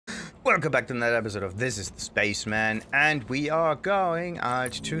Welcome back to another episode of This is the Spaceman, and we are going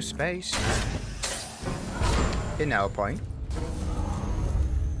out to space in Hellpoint.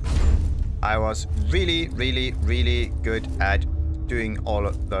 I was really good at doing all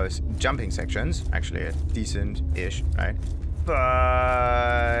of those jumping sections. Actually, a decent-ish, right? But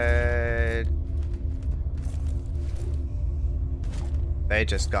they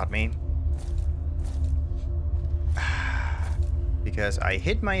just got me. Because I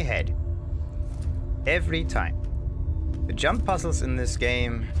hit my head every time. The jump puzzles in this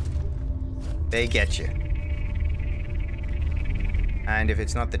game, they get you. And if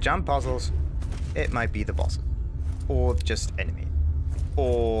it's not the jump puzzles, it might be the bosses. Or just enemy.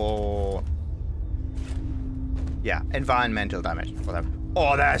 Or... yeah, environmental damage. Whatever.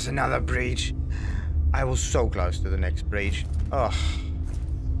 Oh, there's another breach. I was so close to the next breach. Oh.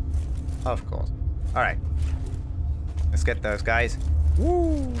 Of course. Alright. Let's get those guys.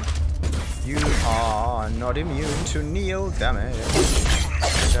 Woo! You are not immune to kneel damage.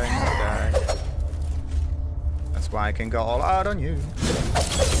 That's why I can go all out on you.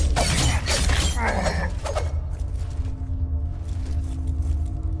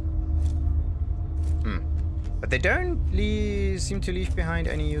 But they don't seem to leave behind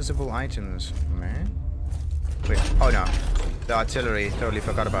any usable items, man. Wait, oh no. The artillery, totally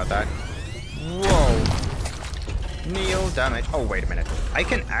forgot about that. Whoa. Kneel damage. Oh, wait a minute. I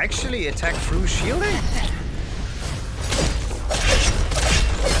can actually attack through shielding?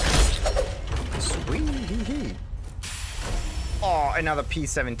 Sweet. Oh, another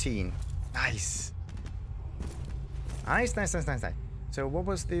P-17. Nice. Nice. So what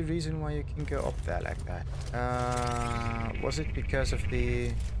was the reason why you can go up there like that? Was it because of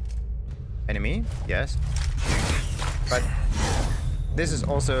the enemy? Yes. But this is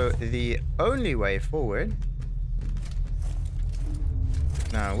also the only way forward.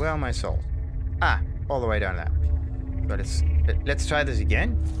 Now, where are my souls? Ah, all the way down there. But let's try this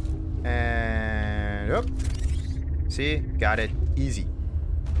again. And up. See, got it, easy.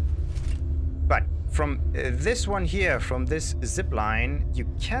 But from this one here, from this zip line, you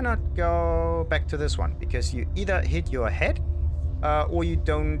cannot go back to this one because you either hit your head, or you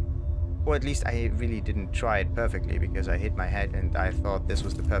don't. Or at least I really didn't try it perfectly because I hit my head and I thought this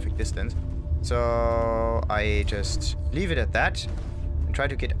was the perfect distance. So I just leave it at that. Try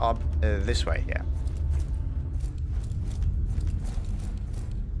to get up this way here.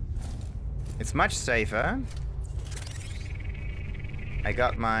 It's much safer. I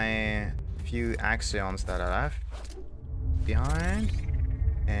got my few axions that I left behind.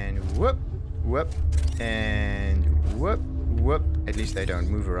 And whoop, whoop, and whoop, whoop. At least they don't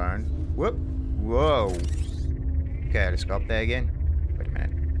move around. Whoop, whoa. Okay, let's go up there again. Wait a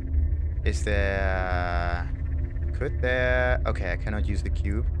minute. Is there... Could there... Okay, I cannot use the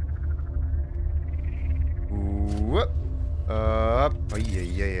cube. Whoop. Up. Oh,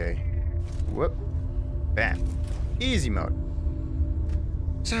 yeah. Whoop. Bam. Easy mode.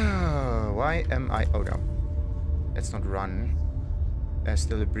 So, why am I... Oh, no. Let's not run. There's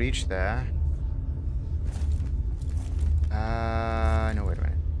still a breach there. No, wait a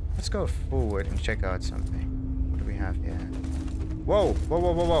minute. Let's go forward and check out something. What do we have here? Whoa.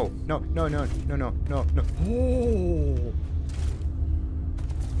 No.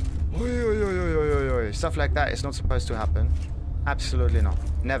 Oh. Stuff like that is not supposed to happen. Absolutely not.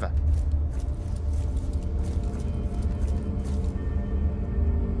 Never.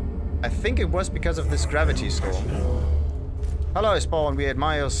 I think it was because of this gravity storm. Hello, Spawn. We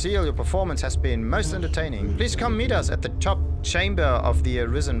admire your zeal. Your performance has been most entertaining. Please come meet us at the top chamber of the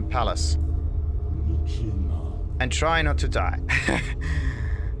Arisen Palace. And try not to die.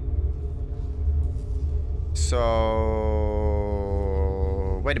 So...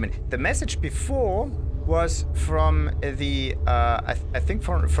 Wait a minute. The message before was from the... I think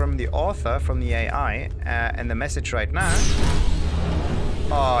from the author, from the AI. And the message right now...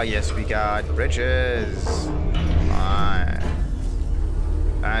 Oh, yes, we got bridges. Fine.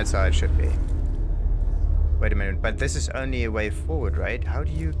 That's how it should be. Wait a minute. But this is only a way forward, right? How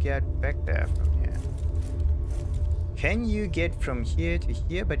do you get back there from here? Can you get from here to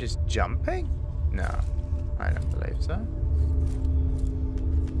here by just jumping? No, I don't believe so.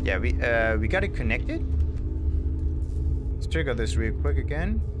 Yeah, we got it connected. Let's trigger this real quick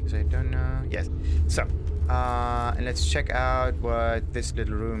again because I don't know. Yes. So, and let's check out what this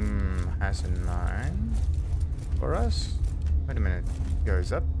little room has in mind for us. Wait a minute. It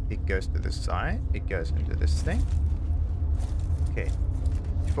goes up. It goes to this side. It goes into this thing. Okay.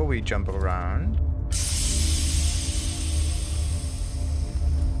 Before we jump around.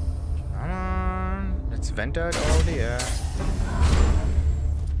 Come on. Let's vent out all the air.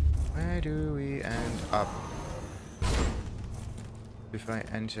 Where Where do we end up if I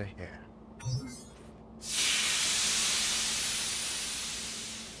enter here?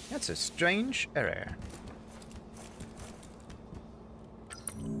 That's a strange area.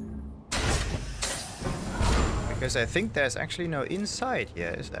 Because I think there's actually no inside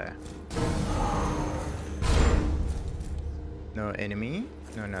here, is there? No enemy,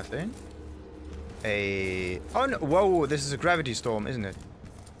 no nothing. Oh no, whoa, this is a gravity storm, isn't it?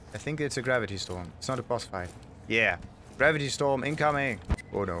 I think it's a gravity storm. It's not a boss fight. Yeah, gravity storm incoming.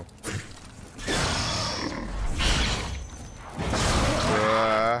 Oh no.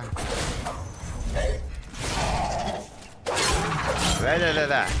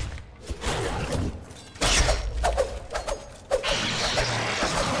 Da.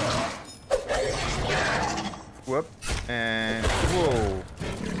 Whoop. And whoa.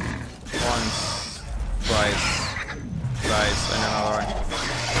 Once, twice, and another one.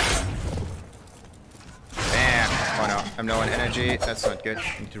 Bam. Oh no, I'm low on energy. That's not good.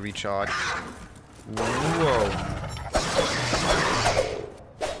 I need to recharge. Whoa.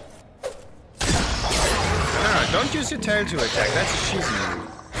 No, don't use your tail to attack. That's a cheesy move.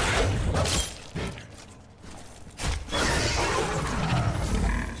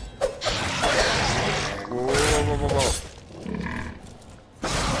 Whoa.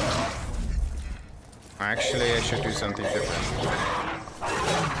 Actually, I should do something different.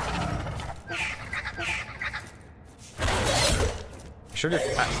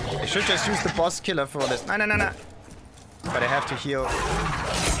 I should just use the boss killer for this. No. But I have to heal.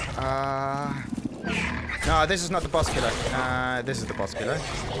 No, this is not the boss killer. This is the boss killer.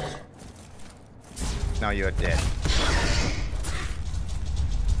 Now you're dead.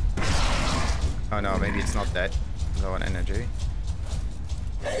 Oh no, maybe it's not that. Low on energy.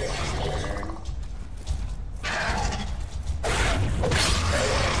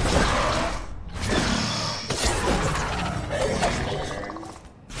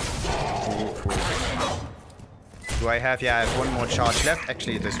 Do I have? Yeah, I have one more charge left.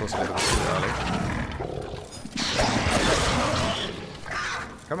 Actually, this was a little bit too early.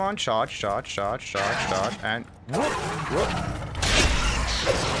 Come on, charge, and whoop.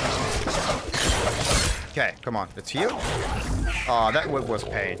 Okay, come on, let's heal. Oh, that whip was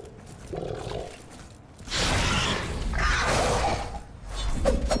pain.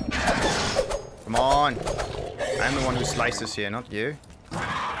 Come on. I'm the one who slices here, not you.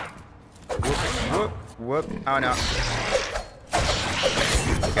 Whoop. Oh no.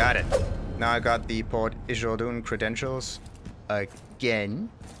 Got it. Now I got the Port Issoudun credentials again.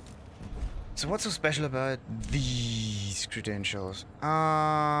 So what's so special about these credentials?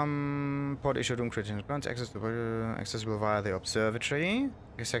 Port Issoudun credentials grants accessible via the observatory.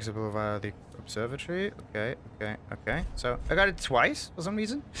 Accessible via the observatory. Okay. So I got it twice for some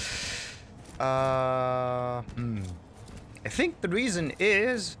reason. I think the reason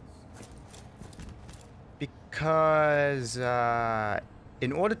is because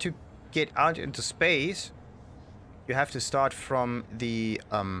in order to get out into space, you have to start from the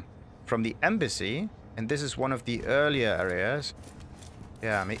embassy, and this is one of the earlier areas.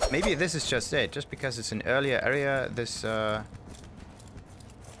 Yeah, maybe this is just it. Just because it's an earlier area, this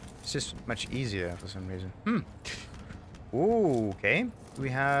it's just much easier for some reason. Ooh, okay. We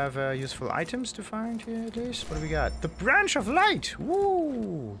have useful items to find here at least. What do we got? The branch of light.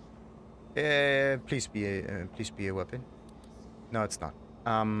 Woo! Please be a weapon. No, it's not.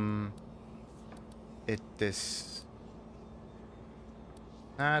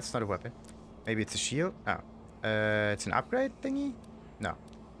 It's not a weapon. Maybe it's a shield. Oh, it's an upgrade thingy. No.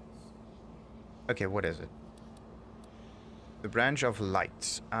 Okay, what is it? The branch of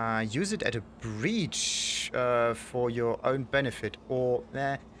light. Use it at a breach for your own benefit, or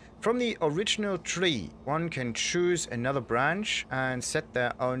from the original tree, one can choose another branch and set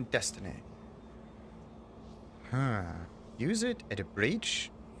their own destiny. Use it at a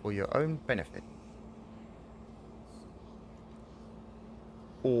breach for your own benefit.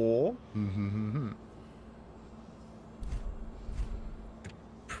 Or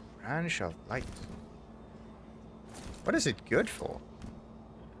branch of light. What is it good for?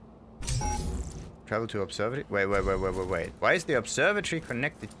 Travel to observatory. Wait. Why is the observatory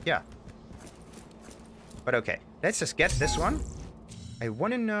connected here? But okay, let's just get this one. I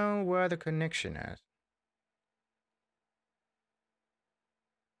want to know where the connection is.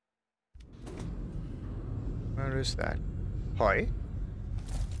 Where is that? Hoi?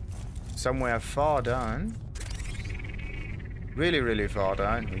 Somewhere far down. Really far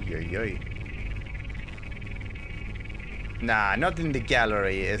down. Oy. Nah, not in the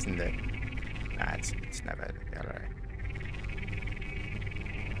gallery, isn't it? Nah, it's never in the gallery.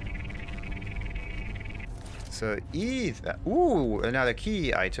 So either... Ooh, another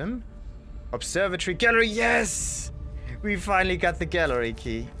key item. Observatory Gallery, yes! We finally got the gallery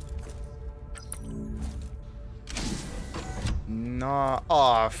key. No,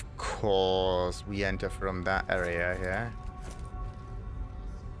 of course we enter from that area here.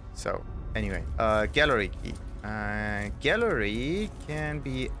 So, anyway, gallery key. Gallery can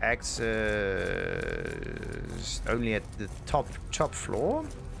be accessed only at the top floor.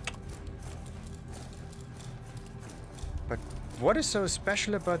 But what is so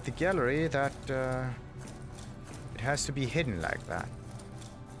special about the gallery that it has to be hidden like that?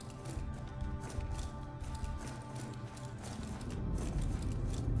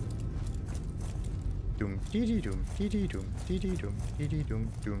 Doom dee doom dee doom dee doom dee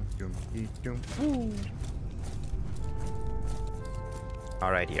doom doom doom dee doom.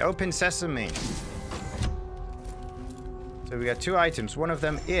 Alrighty, open sesame. So we got 2 items. One of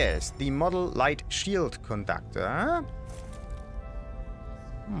them is the model light shield conductor.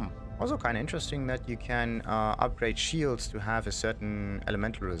 Also kind of interesting that you can upgrade shields to have a certain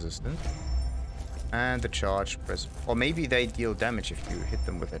elemental resistance. And the charge prism. Or maybe they deal damage if you hit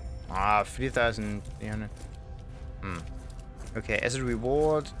them with it. 3,300. Okay, as a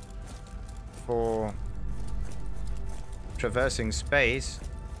reward for traversing space,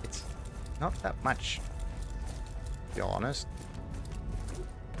 it's not that much, to be honest.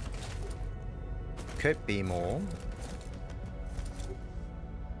 Could be more.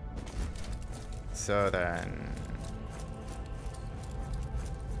 So then,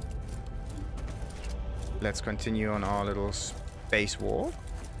 let's continue on our little space walk.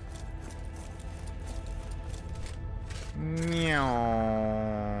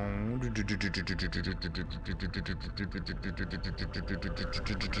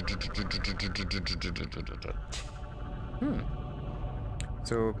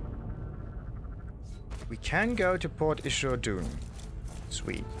 So we can go to Port Issoudun.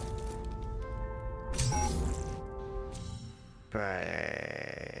 Sweet. But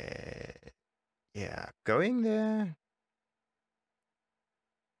yeah, going there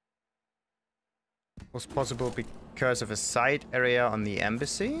was possible because of a side area on the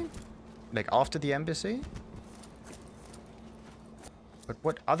embassy, like after the embassy. But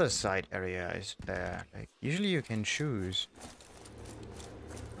what other side area is there? Like usually you can choose.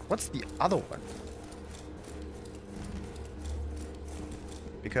 What's the other one?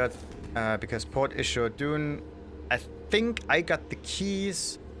 Because Port Issoudun, I think I got the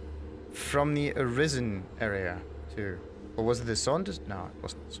keys from the Arisen area too. Or was it the Saunders? No, it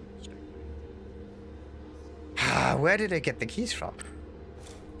wasn't the Saunders. Where did I get the keys from?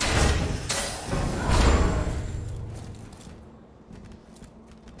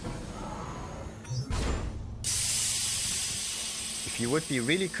 If you would be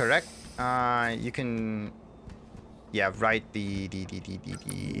really correct, you can, yeah, write the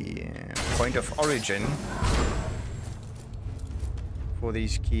point of origin for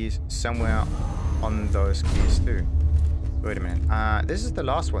these keys somewhere on those keys too. Wait a minute. This is the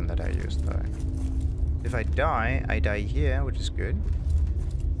last one that I used though. If I die here, which is good.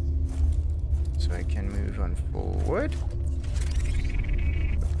 So I can move on forward.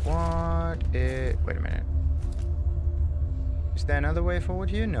 But wait a minute. Is there another way forward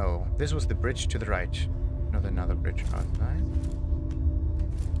here? No. This was the bridge to the right. Not another bridge outside.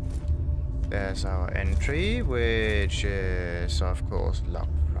 There's our entry, which is of course locked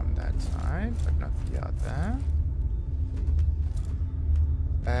from that side, but not the other.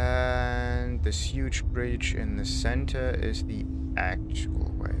 And this huge bridge in the center is the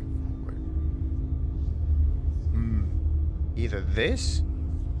actual way forward. Either this,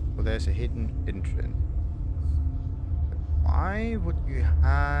 or there's a hidden entrance. But why would you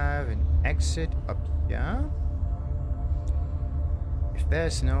have an exit up here if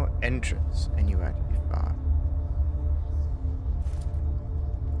there's no entrance anywhere to be found?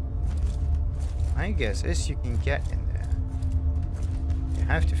 My guess is you can get in there. You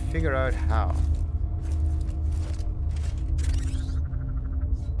have to figure out how.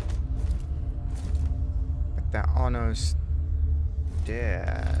 But there are no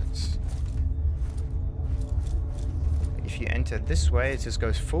stairs. If you enter this way, it just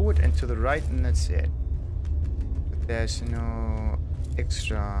goes forward and to the right, and that's it. But there's no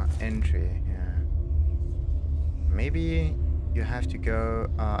extra entry here. Maybe you have to go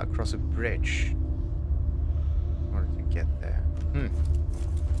across a bridge in order to get there.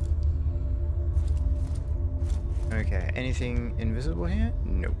 Okay, anything invisible here?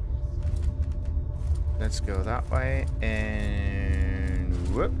 Nope. Let's go that way and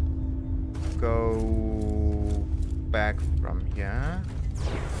whoop. Go back from here.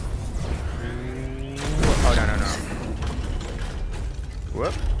 Oh, no.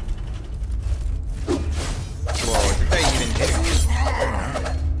 Whoop. Whoa, did they even hit it? I don't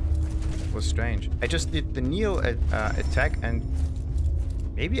know. It was strange. I just did the kneel attack, and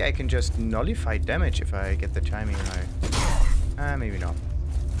maybe I can just nullify damage if I get the timing right. Maybe not.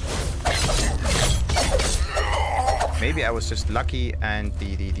 Maybe I was just lucky, and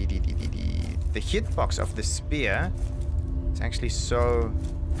the hitbox of the spear is actually so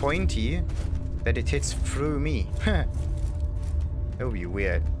pointy that it hits through me. That would be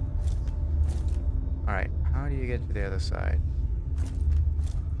weird. Alright, how do you get to the other side?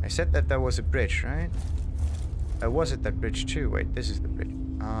 I said that there was a bridge, right? Was it that bridge too? Wait, this is the bridge.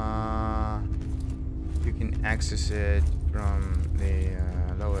 You can access it from the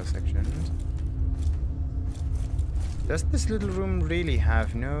lower sections. Does this little room really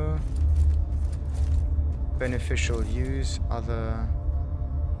have no beneficial use other...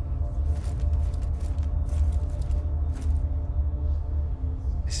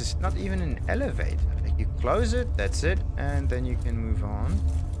 This is not even an elevator. Like, you close it, that's it, and then you can move on.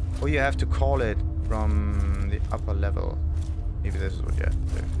 Or you have to call it from the upper level. Maybe this is what you have to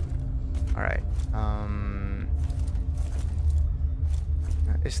do. Alright.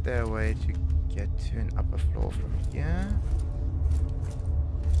 Is there a way to get to an upper floor from here?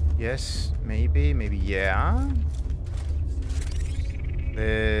 Yes, maybe, yeah.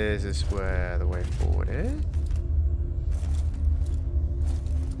 This is where the way forward is.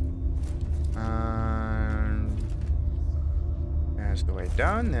 And there's the way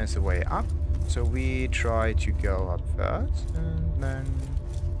down, there's the way up. So we try to go up first, and then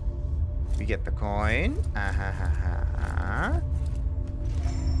we get the coin.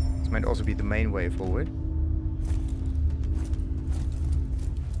 This might also be the main way forward.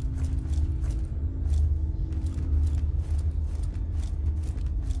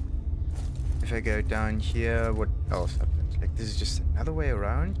 If I go down here, what else happens? Like, this is just another way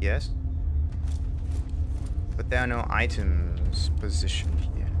around, yes. But there are no items positioned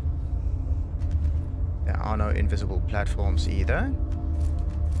here. There are no invisible platforms either.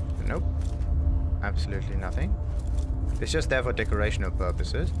 Nope. Absolutely nothing. It's just there for decorational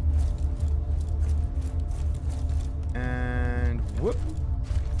purposes. And whoop.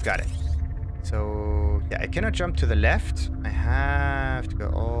 Got it. So, yeah, I cannot jump to the left. I have to go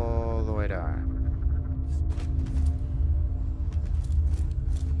all the way down.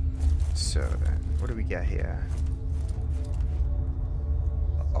 So then, what do we get here?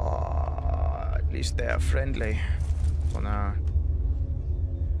 Oh, at least they are friendly for now.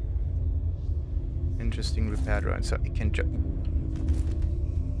 Interesting repair drone, so I can jump.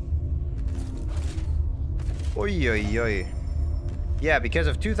 Oi, oi, oi. Yeah, because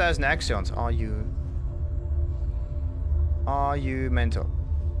of 2,000 actions. Are you mental?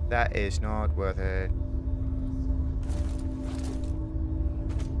 That is not worth it.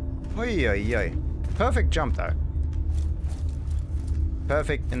 Oi, oi, oi. Perfect jump though.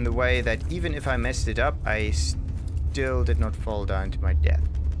 Perfect in the way that even if I messed it up, I still did not fall down to my death.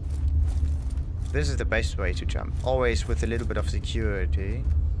 This is the best way to jump. Always with a little bit of security.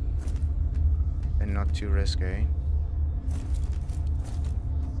 And not too risky.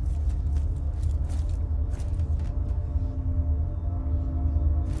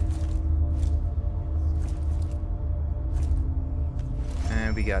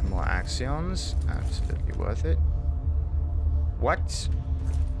 And we got more actions. Absolutely worth it. What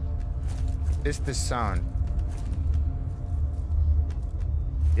is this sound?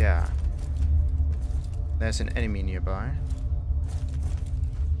 Yeah. There's an enemy nearby.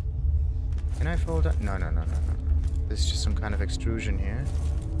 Can I fall down? No. There's just some kind of extrusion here.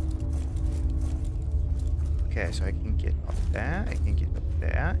 Okay, so I can get up there. I can get up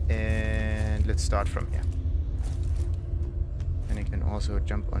there. And let's start from here. And I can also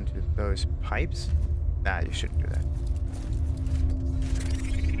jump onto those pipes. Nah, you shouldn't do that.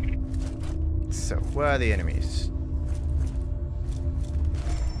 So, where are the enemies?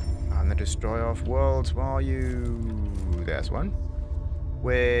 I'm the destroyer of worlds. Where are you? There's one.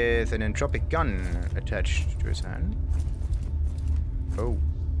 With an entropic gun attached to his hand. Oh.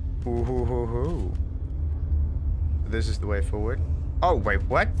 Ooh. This is the way forward. Oh, wait,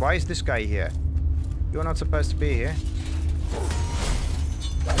 what? Why is this guy here? You're not supposed to be here.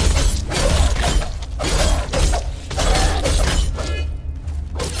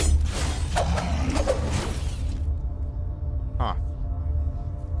 Huh.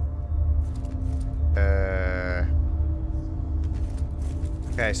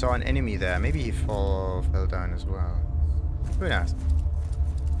 Okay, I saw an enemy there. Maybe he fell down as well. Who knows?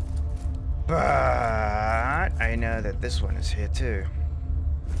 But I know that this one is here too.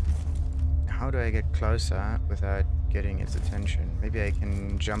 How do I get closer without getting its attention. Maybe I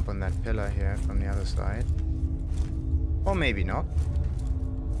can jump on that pillar here from the other side. Or maybe not.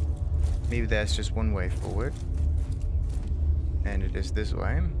 Maybe there's just one way forward. And it is this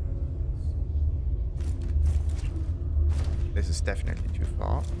way. This is definitely too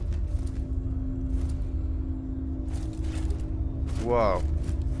far. Whoa.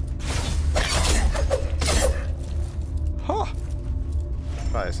 Huh.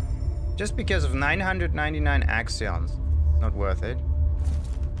 Guys, just because of 999 axions, not worth it.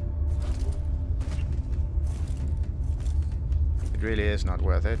 It really is not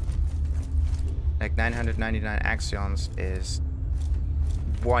worth it. Like 999 axions is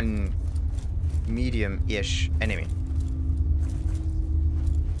one medium-ish enemy.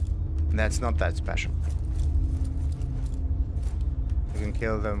 And that's not that special. You can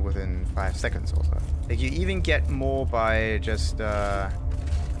kill them within 5 seconds also. Like you even get more by just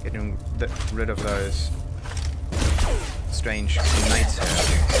getting rid of those strange knights here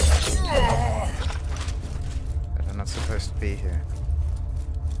that are not supposed to be here.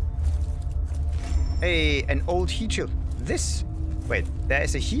 Hey, an old heat shield. This... Wait, there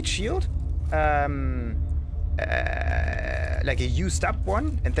is a heat shield? Like a used up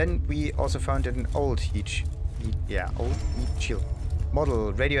one. And then we also found an old heat shield.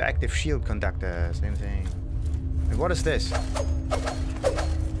 Model, radioactive shield conductor. Same thing. And what is this?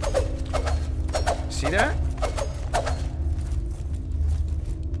 See that?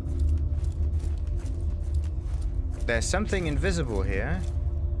 There's something invisible here.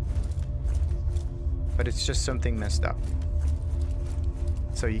 But it's just something messed up.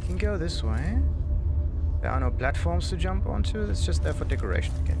 So you can go this way. There are no platforms to jump onto. It's just there for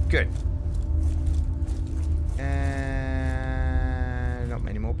decoration. Okay, good. And not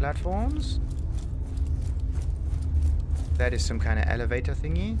many more platforms. That is some kind of elevator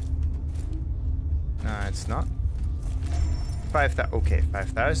thingy. No, it's not. 5,000. Okay,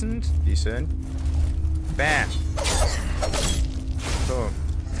 5,000. Decent. Bam. Boom.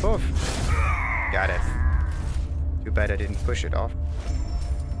 Poof. Got it. Too bad I didn't push it off.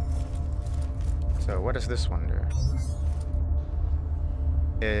 So what does this one do?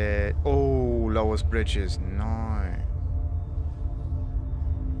 Oh, lowers bridges. No.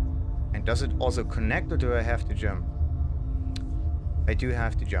 And does it also connect, or do I have to jump? I do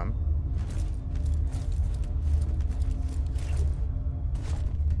have to jump.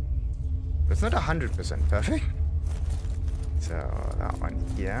 It's not 100% perfect. So that one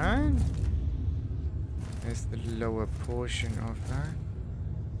here. There's the lower portion of that.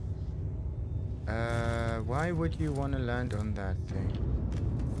 Why would you want to land on that thing?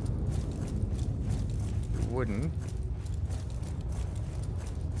 You wouldn't.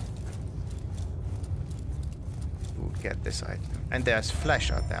 Ooh, get this item. And there's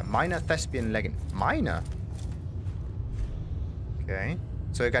flesh out there. Minor Thespian legging. Minor? Okay.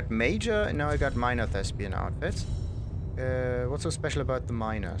 So I got major, and now I got minor Thespian outfits. What's so special about the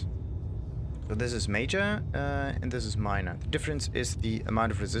minors? So this is major, and this is minor. The difference is the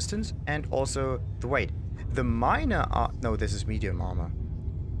amount of resistance and also the weight. The minor are... No, this is medium armor.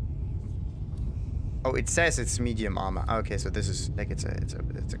 Oh, it says it's medium armor. Okay, so this is like it's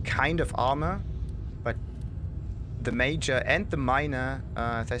a kind of armor, but the major and the minor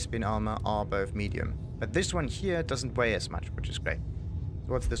Thespian armor are both medium. But this one here doesn't weigh as much, which is great.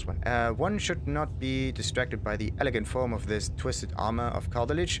 What's this one? One should not be distracted by the elegant form of this twisted armor of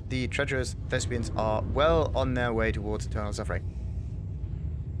cartilage. The treacherous Thespians are well on their way towards eternal suffering.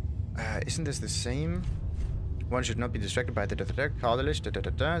 Isn't this the same? One should not be distracted by the cartilage.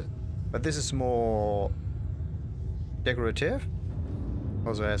 But this is more decorative.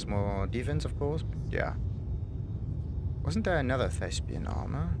 Also has more defense, of course. But yeah. Wasn't there another Thespian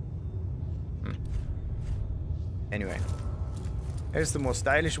armor? Anyway. Here's the more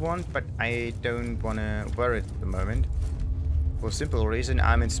stylish one, but I don't want to wear it at the moment. For a simple reason,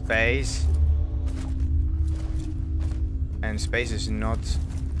 I'm in space. And space is not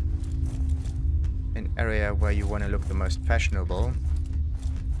an area where you want to look the most fashionable.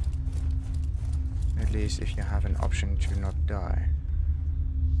 At least if you have an option to not die.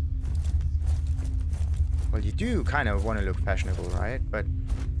 Well, you do kind of want to look fashionable, right? But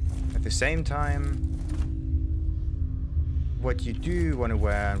at the same time, what you do want to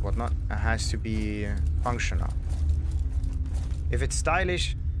wear and whatnot has to be functional. If it's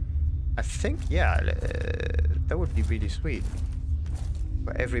stylish, I think, yeah, that would be really sweet.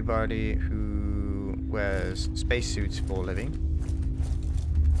 For everybody who wears spacesuits for a living.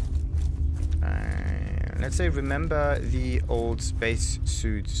 Let's say, remember the old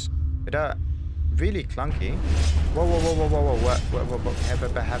spacesuits that are really clunky. Whoa, whoa, whoa, whoa, whoa, whoa, whoa, whoa, whoa,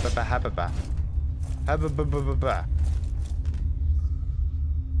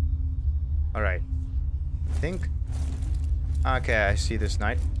 Alright. I think... Okay, I see this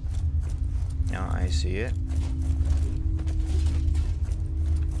knight. Now I see it.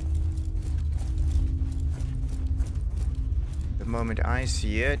 The moment I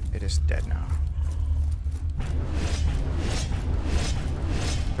see it, it is dead now.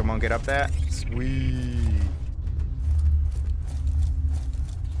 Come on, get up there. Sweet.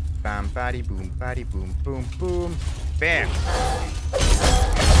 Bam, baddy, boom, boom, boom. Bam.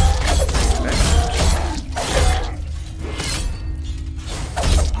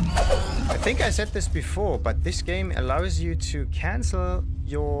 I think I said this before, but this game allows you to cancel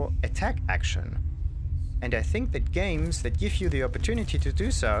your attack action. And I think that games that give you the opportunity to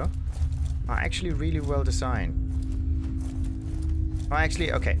do so are actually really well designed. Well,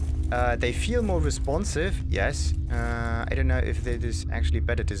 actually, okay. They feel more responsive, yes. I don't know if it is actually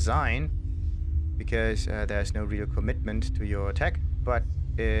better design, because there's no real commitment to your attack, but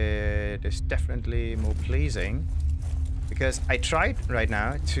it is definitely more pleasing. Because I tried right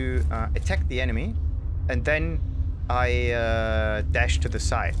now to attack the enemy, and then I dashed to the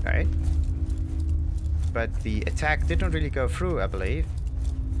side, right? But the attack didn't really go through, I believe.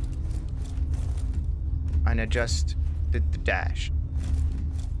 And I just did the dash.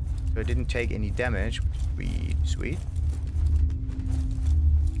 So I didn't take any damage, which is really sweet.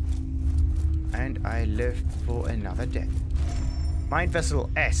 And I lived for another death. Mind Vessel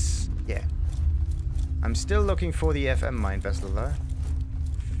S, yeah. I'm still looking for the FM Mind Vessel though.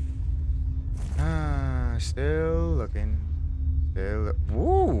 Still looking.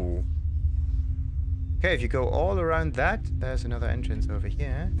 Woo! Okay, if you go all around that, there's another entrance over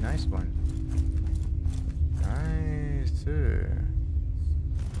here. Nice one. Nice.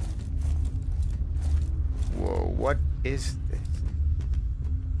 Whoa, what is this?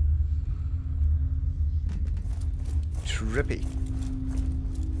 Trippy.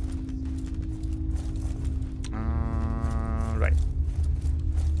 Right.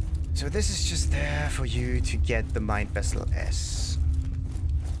 So this is just there for you to get the Mind Vessel S.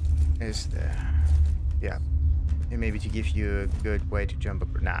 Is there? Yeah. And maybe to give you a good way to jump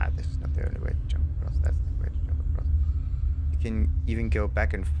across. Nah, this is not the only way to jump across. That's the way to jump across. You can even go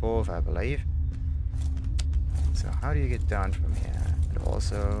back and forth, I believe. So how do you get down from here? And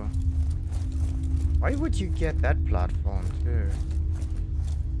also, why would you get that platform too?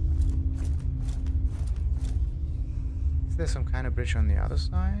 Is there some kind of bridge on the other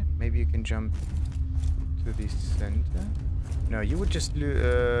side? Maybe you can jump to the center? No, you would just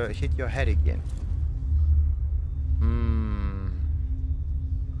hit your head again.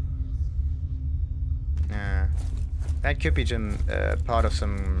 Yeah. That could be part of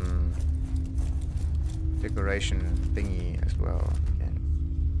some decoration thingy as well. Again.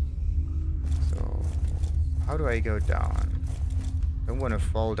 So, how do I go down? Don't want to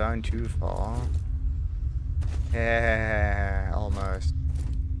fall down too far. Yeah, almost.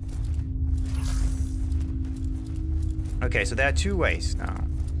 Okay, so there are two ways now.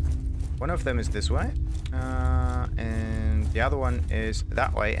 One of them is this way, and the other one is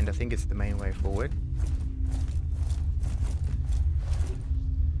that way, and I think it's the main way forward.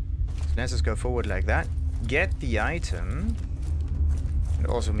 So let's just go forward like that. Get the item, and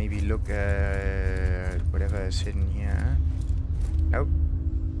also maybe look at whatever is hidden here. Nope.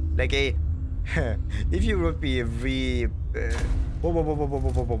 Like a... if you would be a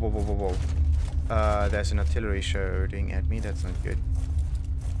whoa. There's an artillery shooting at me. That's not good.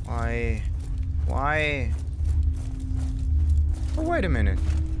 Why? Oh, wait a minute.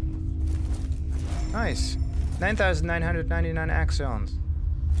 Nice. 9,999 axions.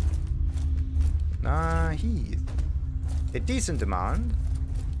 Nice. A decent amount.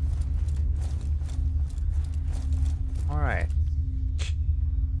 Alright.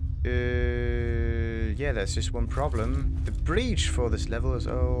 Yeah, there's just one problem. The breach for this level is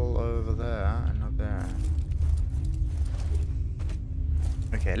all over there and not there.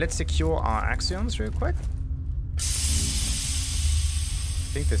 Okay, let's secure our axions real quick. I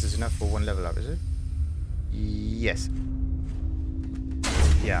think this is enough for one level up, is it? Yes.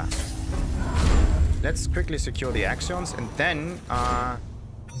 Yeah. Let's quickly secure the axions, and then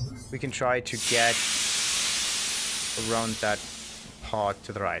we can try to get around that part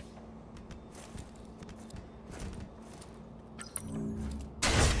to the right.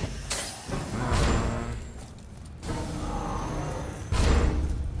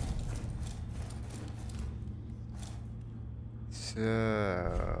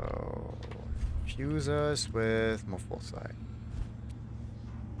 So, fusers with more foresight.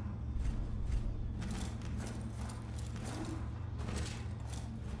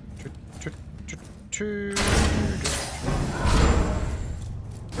 Shoot.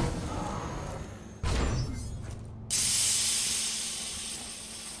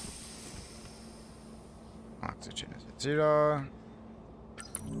 Oxygen is at 0.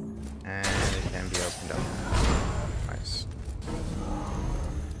 And it can be opened up. Nice.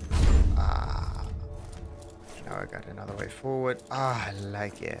 Ah. Now I got another way forward. Ah, I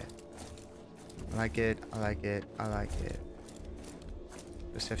like it. I like it. I like it. I like it.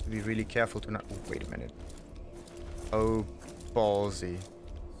 Just have to be really careful to not... Oh, wait a minute. Oh, ballsy.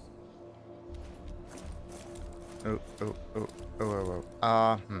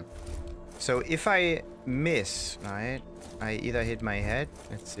 Oh. So if I miss, right? I either hit my head.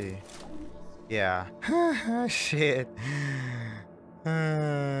 Let's see. Yeah. Shit.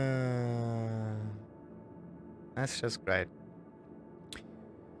 That's just great.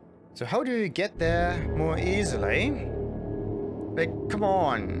 So how do you get there more easily? Like, come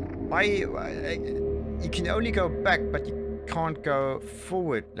on. Why you can only go back, but you can't go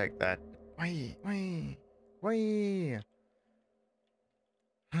forward like that. Why?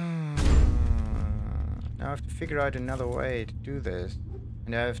 Now I have to figure out another way to do this.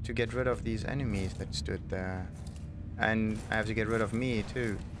 And I have to get rid of these enemies that stood there. And I have to get rid of me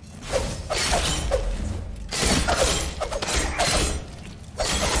too.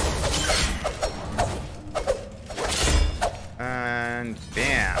 And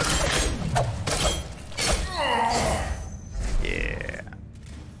bam! Yeah.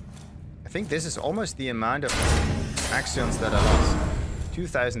 I think this is almost the amount of actions that I lost.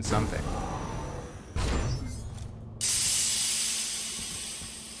 2,000 something.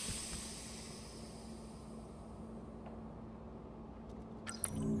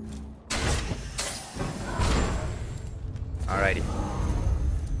 Alrighty.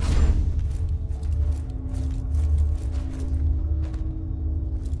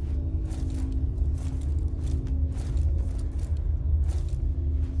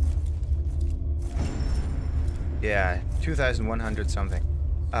 Yeah, 2,100 something.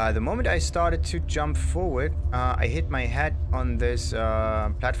 The moment I started to jump forward, I hit my head on this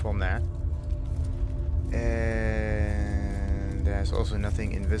platform there. And there's also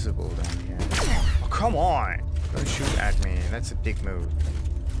nothing invisible down here. Oh, come on! Don't shoot at me. That's a dick move.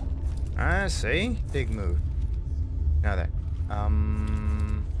 Ah, see? Dick move. Now that.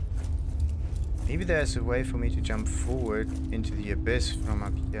 Maybe there's a way for me to jump forward into the abyss from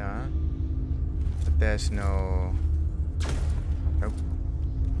up here. But there's no... Nope.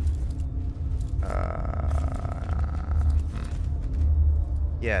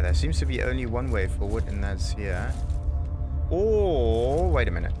 Yeah, there seems to be only one way forward, and that's here. Oh, wait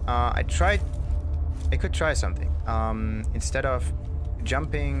a minute. I could try something. Instead of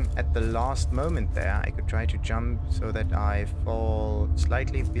jumping at the last moment there, I could try to jump so that I fall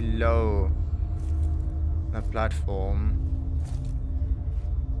slightly below the platform.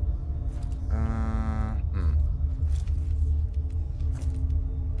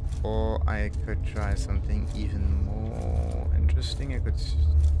 Or I could try something even more interesting. I could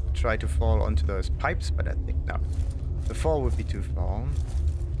try to fall onto those pipes, but I think no. The fall would be too far.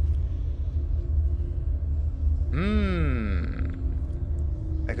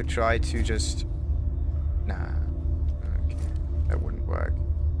 I could try to just... Nah. Okay. That wouldn't work.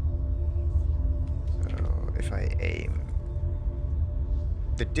 So, if I aim...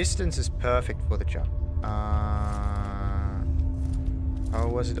 The distance is perfect for the jump. How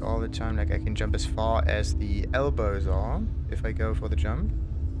was it all the time? Like, I can jump as far as the elbows are if I go for the jump.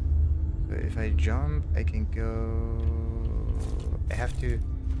 So if I jump, I can go... I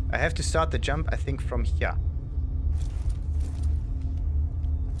have to start the jump, I think, from here.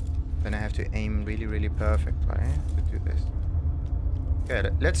 Then I have to aim really, really perfect, right? To do this. Okay,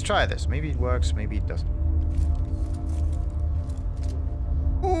 let's try this. Maybe it works, maybe it doesn't.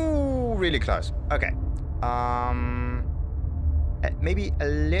 Ooh, really close. Okay. Maybe a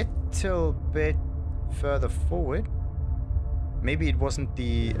little bit further forward. Maybe it wasn't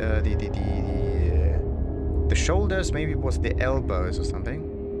the shoulders. Maybe it was the elbows or something.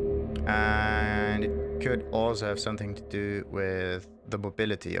 And it could also have something to do with the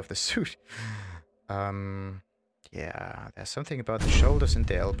mobility of the suit. Yeah, there's something about the shoulders and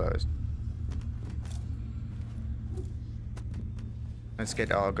the elbows. Let's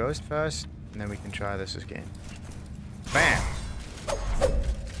get our ghost first, and then we can try this again. Bam!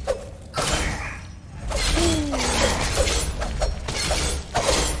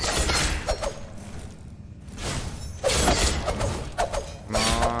 Come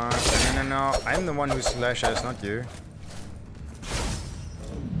on. No. I'm the one who slashes, not you.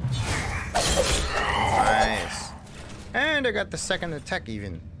 Nice. And I got the second attack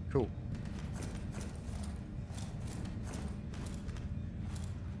even. Cool.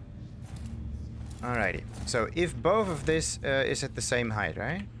 Alrighty. So if both of this is at the same height,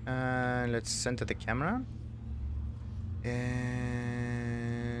 right? Let's center the camera.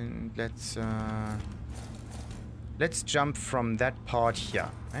 And let's jump from that part here,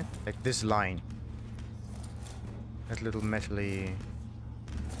 right? Like this line. That little metally...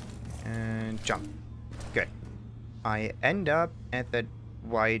 And jump. Good. I end up at that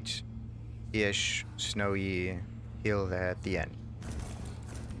white-ish, snowy hill there at the end.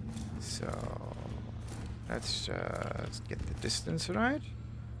 So... let's just get the distance right.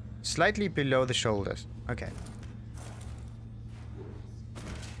 Slightly below the shoulders. Okay.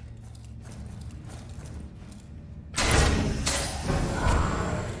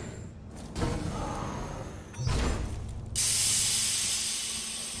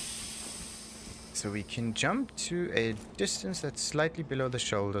 So we can jump to a distance that's slightly below the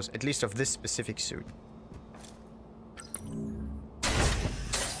shoulders, at least of this specific suit.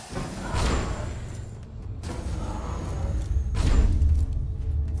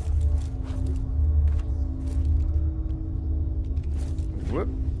 Whoop.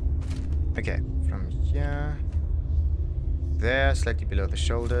 Okay, from here, there, slightly below the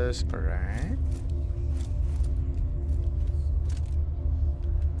shoulders. All right.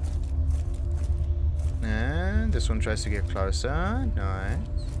 And this one tries to get closer. Nice.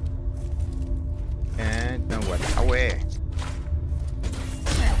 And no what? Away.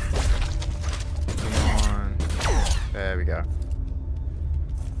 Come on. There we go.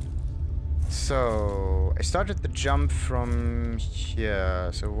 So I started the jump from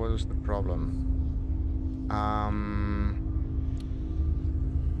here. So what was the problem?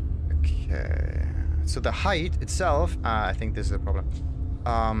 Okay. So the height itself. I think this is the problem.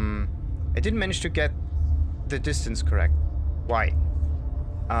 I didn't manage to get the distance correct. Why?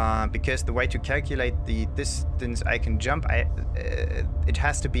 Because the way to calculate the distance I can jump, it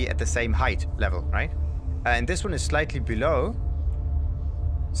has to be at the same height level, right? And this one is slightly below,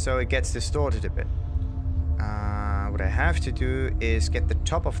 so it gets distorted a bit. What I have to do is get the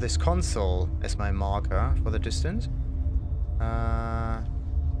top of this console as my marker for the distance.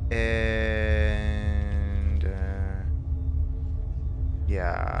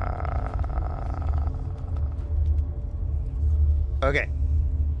 Yeah. Okay.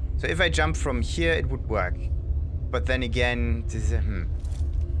 So if I jump from here, it would work. But then again, this,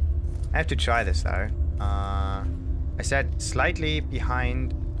 I have to try this though. I said slightly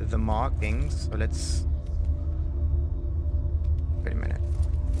behind the markings, so let's... Wait a minute.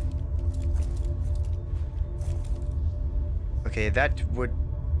 Okay, that would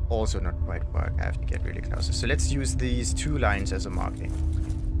also not quite work. I have to get really close. So let's use these two lines as a marking.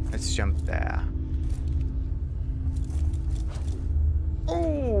 Let's jump there.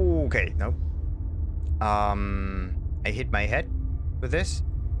 Oh, okay, nope. I hit my head with this.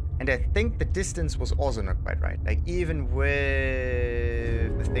 And I think the distance was also not quite right. Like, even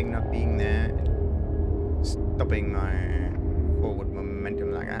with the thing not being there, stopping my forward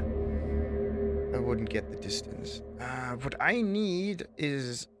momentum like that, I wouldn't get the distance. What I need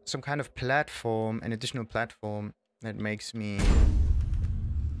is some kind of platform, an additional platform that makes me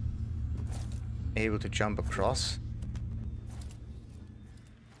able to jump across.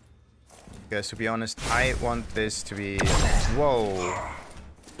 Because to be honest, I want this to be... Whoa!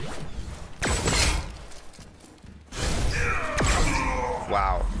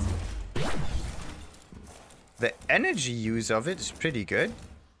 Wow. The energy use of it is pretty good.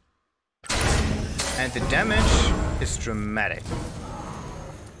 And the damage is dramatic.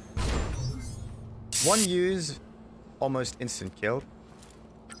 One use, almost instant kill.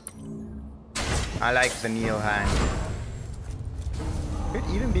 I like the Neil hand. Could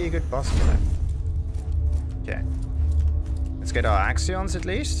even be a good boss killer. Okay. Let's get our Axions at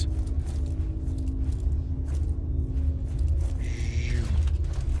least.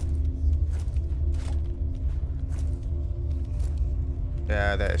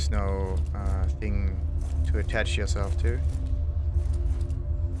 Yeah, there is no thing to attach yourself to.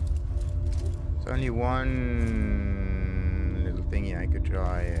 There's only one little thingy I could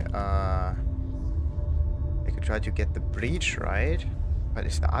try. I could try to get the breach right. But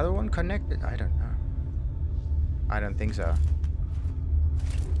is the other one connected? I don't know. I don't think so.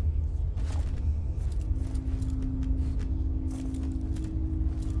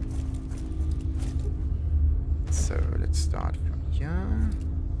 So let's start from here.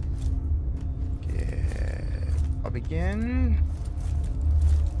 Get up again.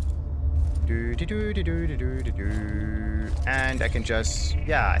 And I can just,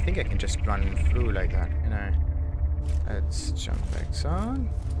 yeah, I think I can just run through like that, you know. Let's jump back on.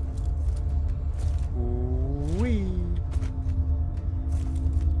 Whee.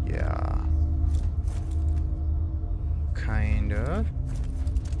 Yeah. kind of.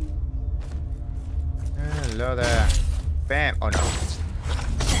 Hello there. Bam. Oh no.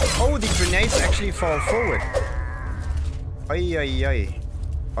 Oh, the grenades actually fall forward. Oi, oi, oi.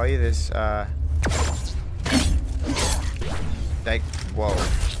 Oi, this, like, whoa.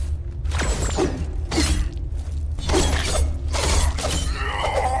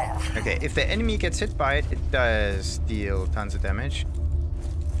 Okay, if the enemy gets hit by it, it does deal tons of damage.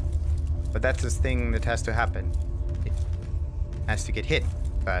 But that's the thing that has to happen. It has to get hit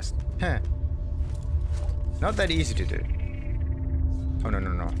first. Huh. Not that easy to do. Oh, no,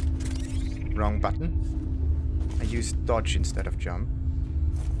 no, no. Wrong button. I used dodge instead of jump.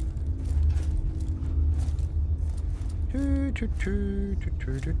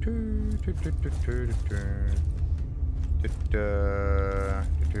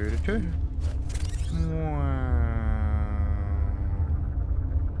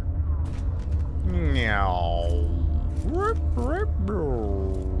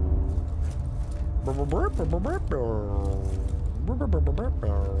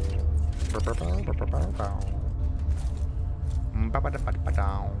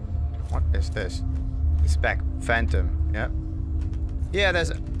 What is this? It's back. Phantom. Yeah. Yeah,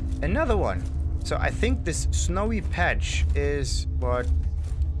 there's another one. So I think this snowy patch is what...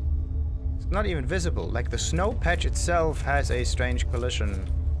 It's not even visible. Like the snow patch itself has a strange collision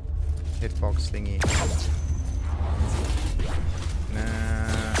hitbox thingy.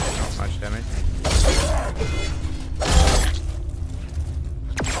 Nah, not much damage.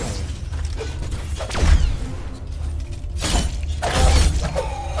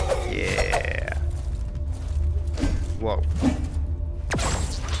 Yeah. Whoa.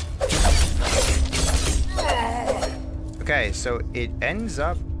 Okay, so it ends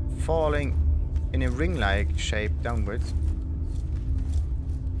up falling in a ring-like shape downwards.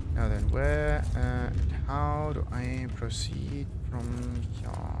 Now then, where and how do I proceed from here?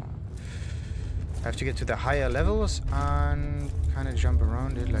 I have to get to the higher levels and kind of jump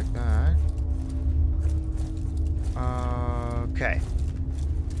around it like that. Okay.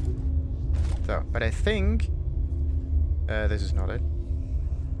 So, but I think this is not it.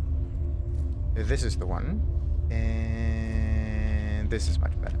 This is the one. And this is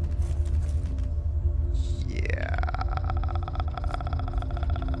much better. Yeah.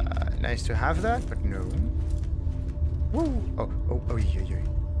 Nice to have that, but no. Woo! Oh, oh, oh, yeah, yeah.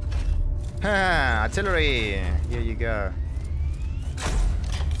 Ha! Artillery! Here you go.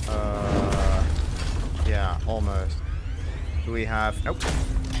 Yeah, almost. Do we have... Nope.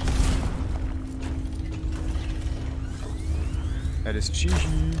 That is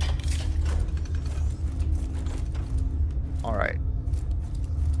cheesy. Alright.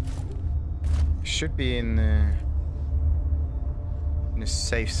 Should be in a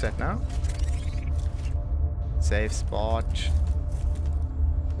safe set now. Safe spot.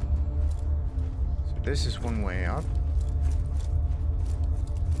 So this is one way up.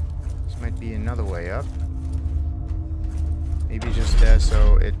 This might be another way up. Maybe just there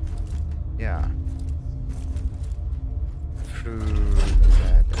so it... Yeah. Through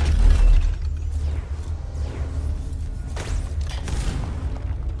that.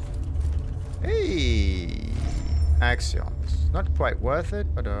 Hey! Axions. Not quite worth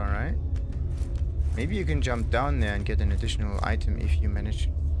it, but alright. Maybe you can jump down there and get an additional item if you manage...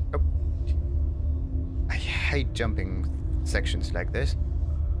 Oh. I hate jumping sections like this.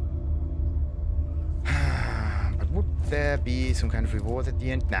 But would there be some kind of reward at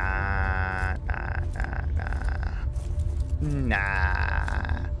the end? Nah.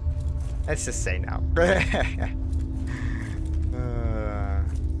 Nah. Let's just say no.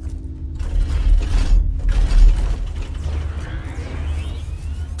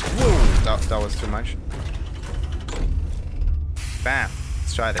 That was too much. Bam.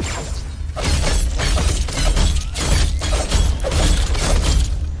 Let's try this.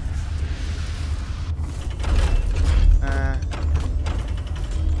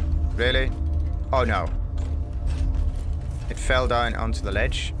 Really? Oh no. It fell down onto the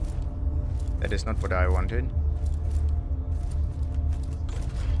ledge. That is not what I wanted.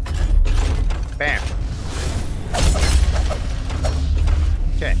 Bam.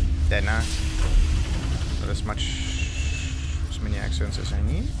 Okay. Dead now. Not as many actions as I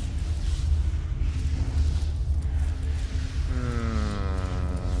need.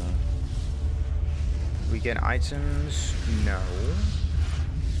 Do we get items? No.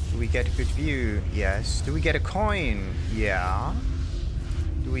 Do we get a good view? Yes. Do we get a coin? Yeah.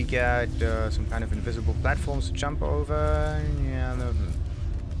 Do we get some kind of invisible platforms to jump over? Yeah, no.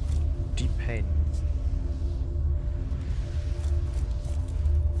 Depends.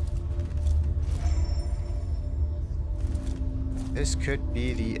 this could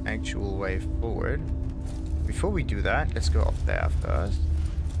be the actual way forward. Before we do that, let's go up there first.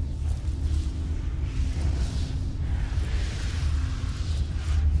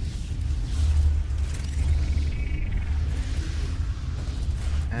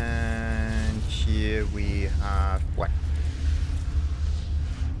 And here we have what?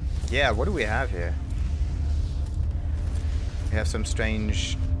 Yeah, what do we have here? We have some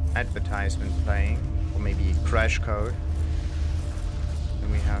strange advertisement playing, or maybe crash code.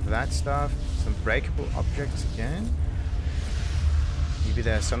 Then we have that stuff, some breakable objects again. Maybe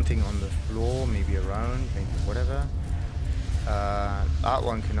there's something on the floor, maybe around, maybe whatever. That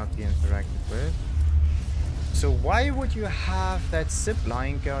one cannot be interacted with. So why would you have that zip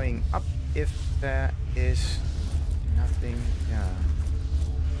line going up if there is nothing here?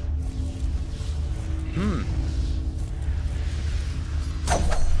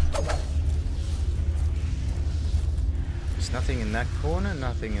 There's nothing in that corner,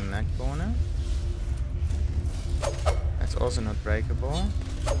 nothing in that corner. That's also not breakable.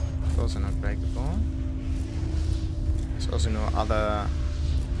 It's also not breakable. There's also no other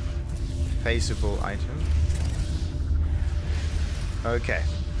faceable item. Okay.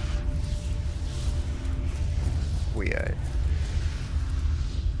 Weird.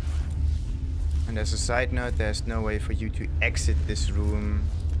 And as a side note, there's no way for you to exit this room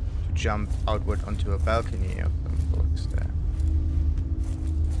to jump outward onto a balcony of some sorts there.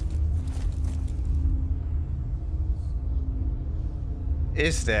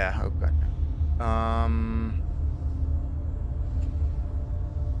 Is there? Oh god.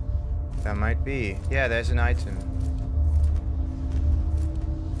 There might be. Yeah, there's an item.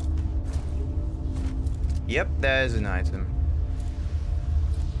 Yep, there's an item.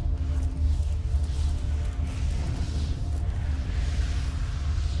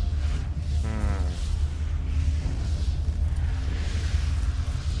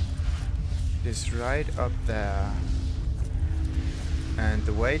 It's right up there. And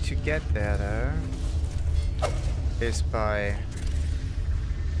the way to get there, though, is by...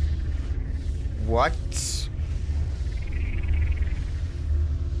 What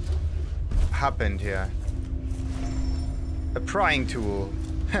happened here? A prying tool.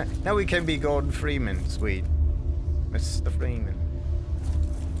 Now we can be Gordon Freeman. Sweet. Mr. Freeman.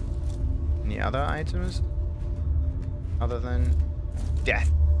 Any other items? Other than death.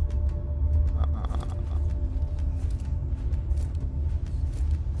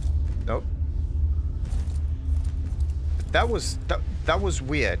 Nope. That was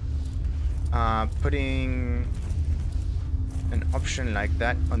weird. Putting an option like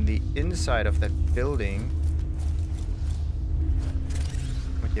that on the inside of that building.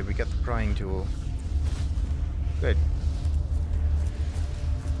 Okay, we got the prying tool. Good.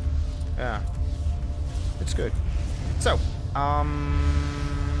 Yeah. It's good. So,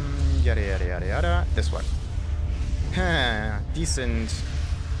 yada yada yada yada. This one. Decent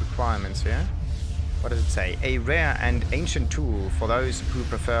requirements here. What does it say? A rare and ancient tool for those who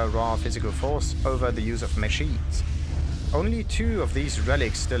prefer raw physical force over the use of machines. Only 2 of these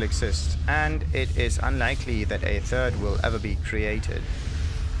relics still exist, and it is unlikely that a third will ever be created.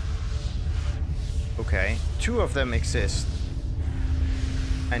 Okay, 2 of them exist.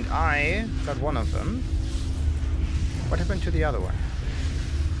 And I got one of them. What happened to the other one?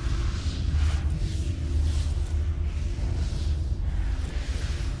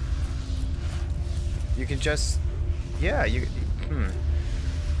 You can just... Yeah, you...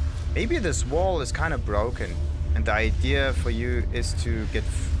 Maybe this wall is kind of broken. And the idea for you is to get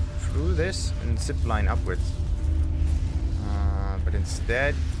through this and zipline upwards. But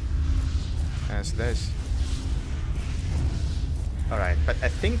instead... There's this. Alright, but I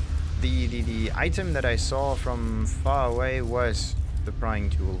think the item that I saw from far away was the prying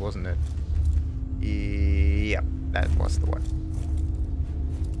tool, wasn't it? Yep, that was the one.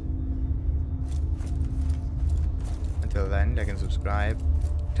 Until then, like and subscribe.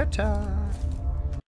 Ta-ta!